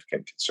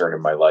significant concern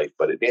in my life,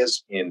 but it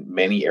is in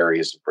many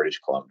areas of British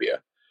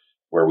Columbia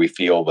where we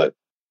feel that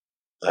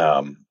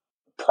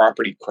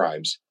property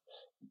crimes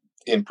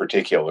in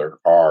particular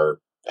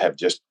have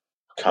just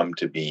come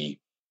to be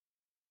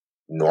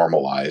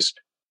normalized.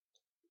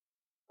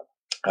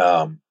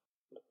 I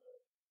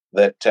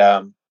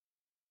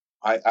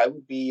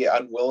would be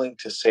unwilling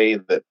to say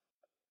that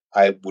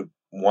I would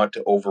want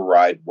to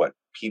override what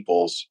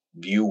people's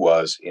view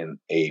was in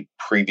a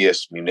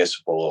previous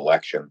municipal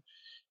election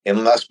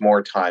unless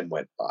more time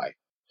went by.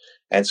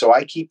 And so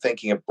I keep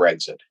thinking of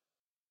Brexit.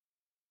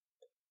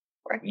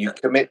 You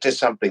commit to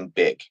something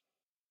big.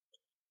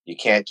 You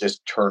can't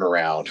just turn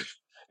around.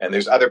 And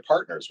there's other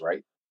partners,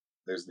 right?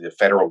 There's the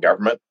federal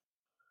government.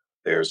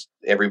 There's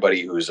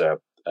everybody who's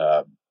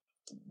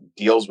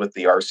deals with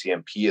the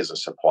RCMP as a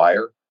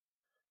supplier.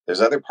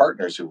 There's other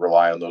partners who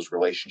rely on those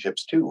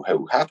relationships too,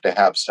 who have to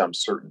have some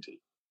certainty.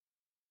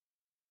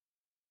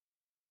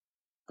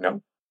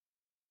 No?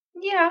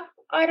 Yeah,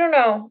 I don't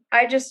know.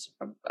 I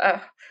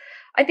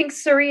think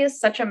Surrey is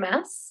such a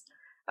mess.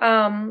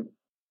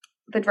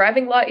 The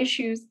driving law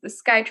issues, the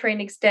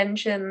SkyTrain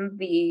extension,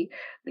 the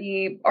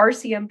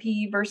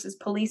RCMP versus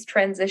police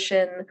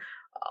transition,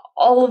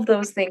 all of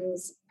those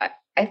things,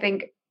 I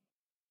think,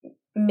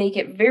 make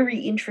it very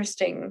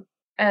interesting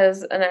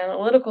as an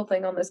analytical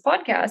thing on this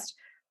podcast.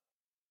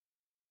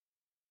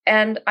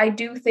 And I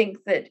do think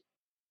that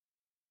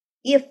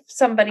if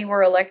somebody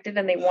were elected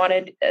and they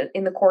wanted,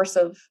 in the course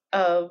of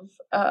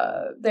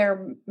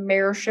their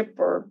mayorship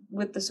or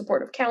with the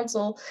support of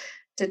council,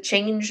 to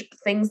change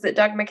things that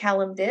Doug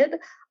McCallum did,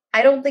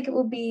 I don't think it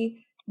would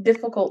be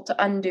difficult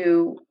to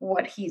undo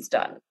what he's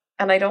done.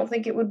 And I don't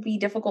think it would be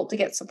difficult to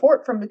get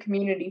support from the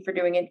community for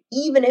doing it,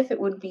 even if it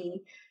would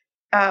be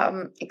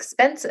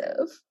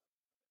expensive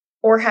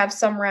or have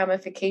some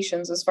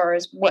ramifications as far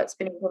as what's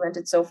been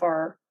implemented so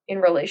far in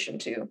relation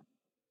to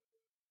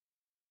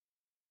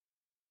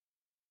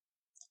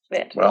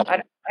it. Well,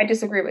 I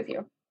disagree with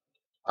you.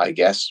 I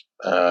guess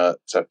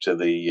it's up to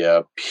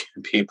the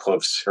people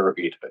of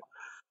Surrey to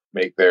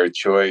make their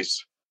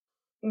choice.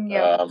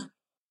 Yeah.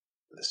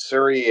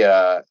 Surrey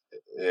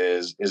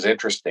is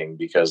interesting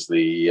because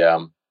you've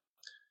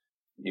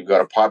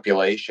got a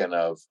population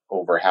of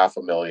over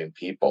 500,000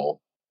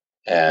 people,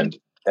 and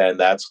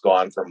that's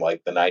gone from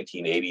like the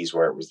 1980s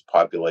where it was a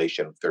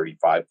population of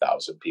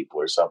 35,000 people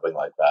or something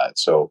like that.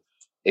 So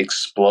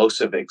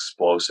explosive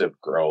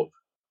growth.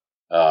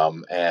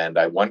 And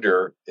I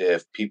wonder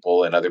if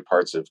people in other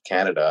parts of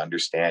Canada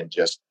understand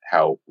just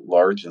how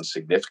large and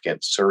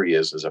significant Surrey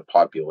is as a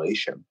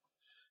population.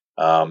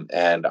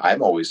 And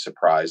I'm always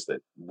surprised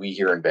that we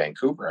here in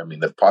Vancouver, I mean,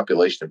 the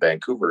population of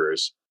Vancouver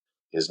is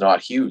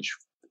not huge.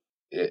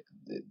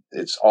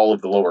 It's all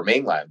of the Lower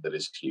Mainland that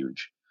is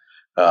huge.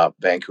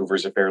 Vancouver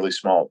is a fairly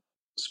small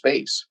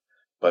space,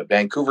 but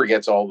Vancouver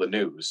gets all the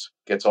news,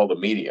 gets all the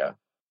media.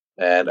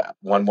 And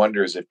one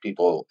wonders if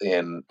people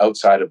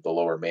outside of the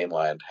Lower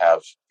Mainland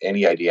have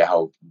any idea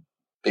how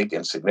big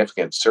and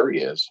significant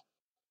Surrey is.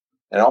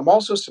 And I'm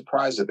also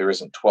surprised that there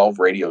isn't 12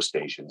 radio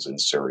stations in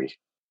Surrey.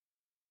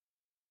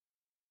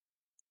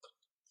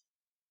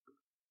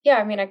 Yeah,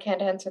 I mean, I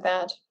can't answer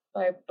that.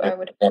 I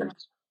would.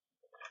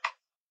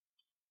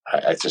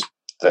 That's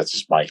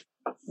just my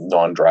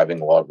non-driving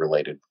law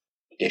related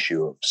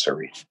issue of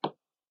Surrey.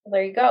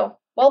 There you go.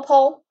 Well,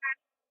 Paul,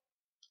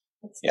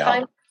 it's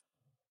time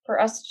for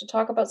us to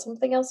talk about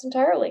something else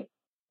entirely.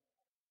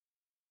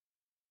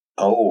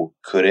 Oh,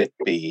 could it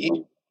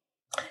be?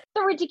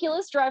 The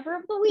ridiculous driver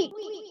of the week.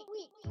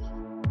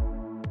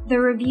 The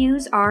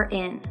reviews are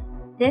in.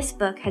 This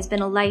book has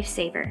been a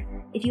lifesaver.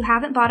 If you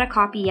haven't bought a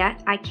copy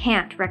yet, I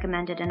can't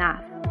recommend it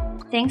enough.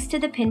 Thanks to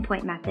the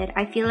pinpoint method,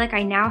 I feel like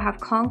I now have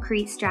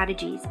concrete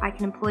strategies I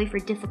can employ for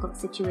difficult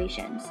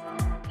situations.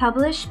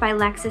 Published by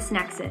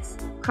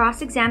LexisNexis,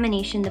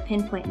 Cross-Examination the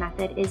Pinpoint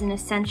Method is an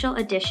essential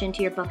addition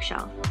to your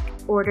bookshelf.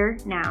 Order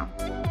now.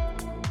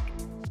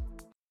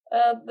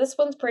 This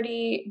one's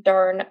pretty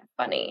darn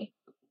funny.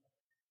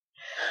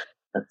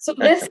 So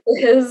this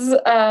is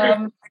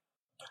I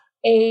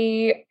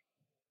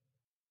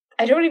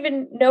don't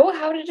even know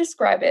how to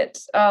describe it.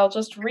 I'll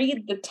just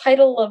read the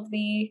title of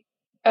the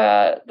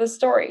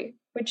story,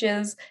 which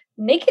is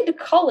Naked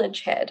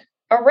College Head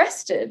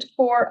Arrested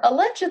for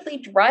Allegedly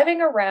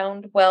Driving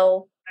Around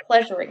While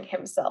Pleasuring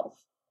Himself.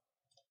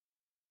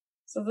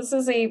 So this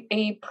is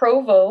a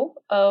provo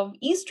of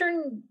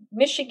Eastern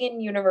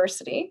Michigan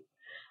University.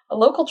 A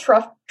local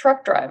truck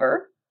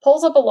driver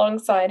pulls up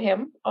alongside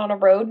him on a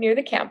road near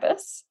the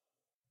campus,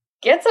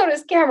 gets out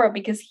his camera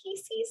because he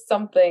sees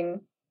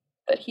something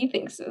that he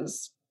thinks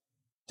is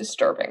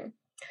disturbing,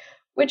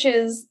 which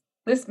is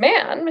this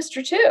man,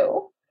 Mr.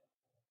 Two,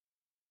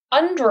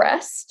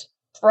 undressed,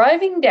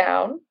 driving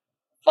down,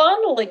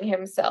 fondling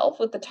himself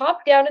with the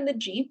top down in the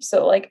Jeep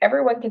so like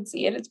everyone can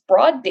see it. It's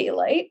broad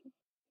daylight.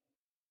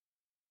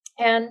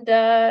 And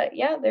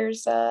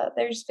there's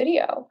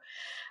video.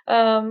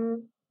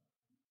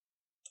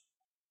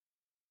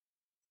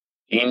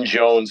 Dean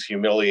Jones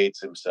humiliates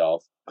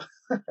himself.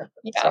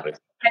 Yeah,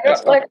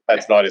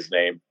 that's not his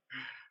name.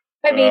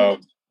 I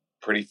mean,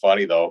 pretty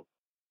funny though.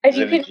 Is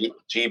it a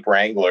Jeep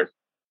Wrangler?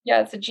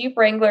 Yeah, it's a Jeep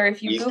Wrangler.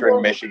 If you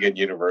Eastern Michigan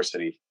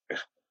University.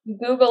 You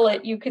Google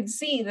it, you could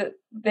see that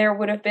there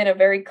would have been a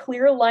very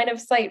clear line of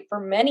sight for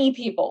many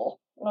people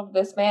of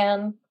this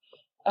man,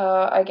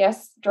 I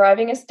guess,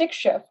 driving a stick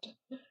shift,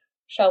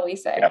 shall we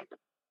say. Yep.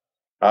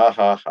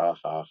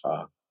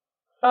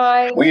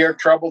 We are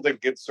troubled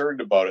and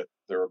concerned about it,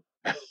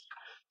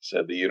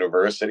 said the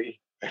university.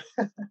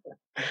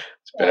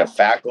 It's been a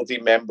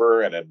faculty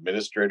member and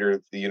administrator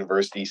at the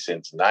university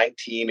since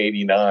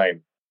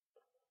 1989.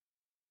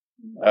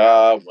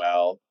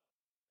 Well,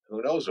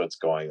 who knows what's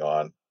going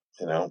on?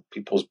 You know,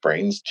 people's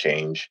brains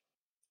change,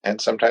 and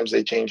sometimes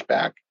they change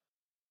back.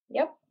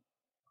 Yep.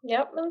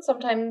 And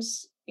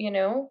sometimes,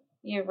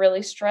 you're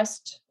really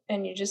stressed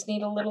and you just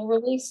need a little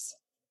release.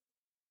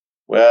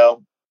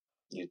 Well,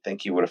 you'd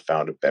think you would have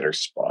found a better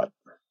spot.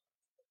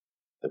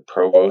 The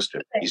provost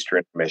of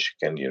Eastern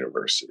Michigan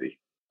University.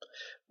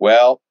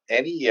 Well,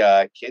 any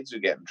kids who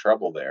get in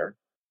trouble there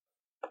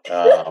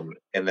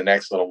in the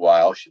next little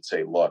while should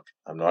say, look,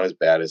 I'm not as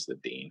bad as the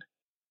dean.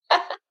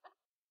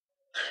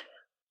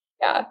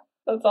 Yeah,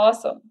 that's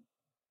awesome.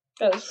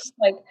 That's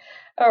like,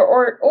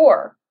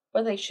 or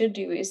what they should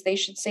do is they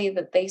should say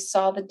that they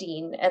saw the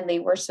dean and they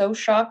were so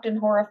shocked and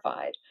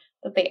horrified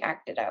that they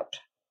acted out.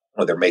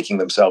 Or they're making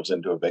themselves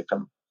into a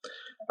victim.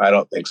 I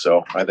don't think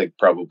so. I think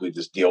probably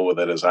just deal with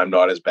it as I'm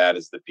not as bad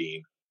as the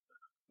dean.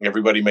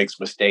 Everybody makes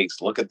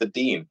mistakes. Look at the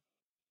dean.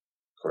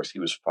 Of course, he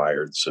was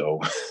fired, so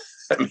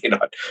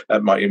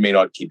it may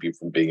not keep you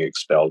from being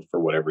expelled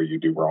for whatever you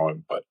do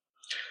wrong. But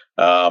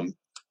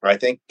I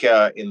think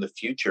in the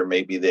future,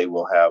 maybe they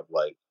will have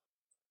like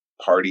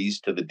parties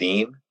to the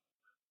dean.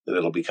 That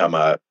it'll become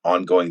a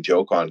ongoing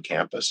joke on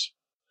campus.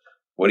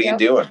 What are you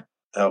doing?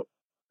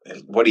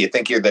 What do you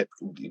think? You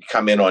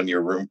come in on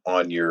your room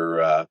on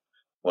your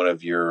one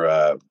of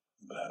your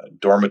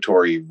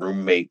dormitory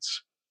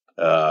roommates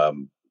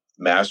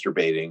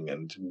masturbating,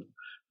 and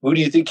who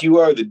do you think you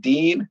are, the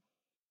dean?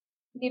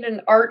 You need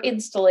an art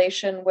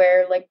installation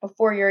where, like,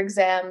 before your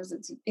exams,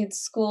 it's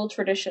school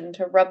tradition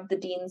to rub the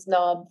dean's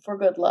knob for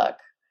good luck.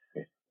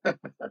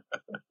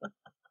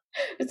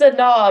 It's a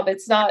knob.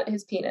 It's not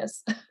his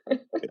penis.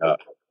 Yeah.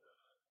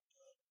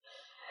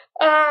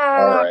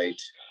 All right.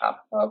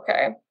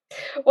 Okay.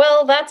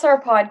 Well, that's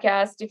our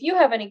podcast. If you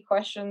have any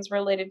questions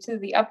related to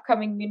the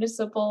upcoming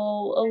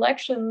municipal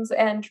elections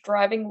and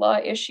driving law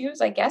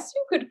issues, I guess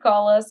you could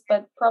call us,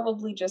 but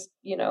probably just,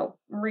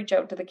 reach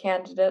out to the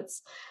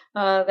candidates.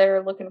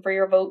 They're looking for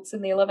your votes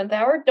in the 11th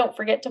hour. Don't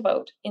forget to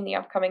vote in the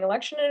upcoming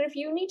election. And if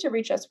you need to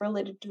reach us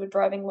related to a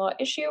driving law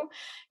issue,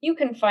 you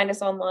can find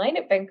us online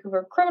at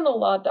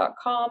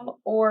vancouvercriminallaw.com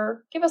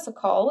or give us a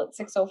call at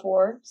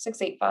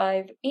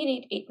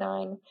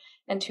 604-685-8889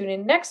 and tune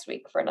in next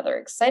week for another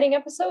exciting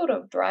episode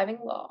of Driving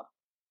Law.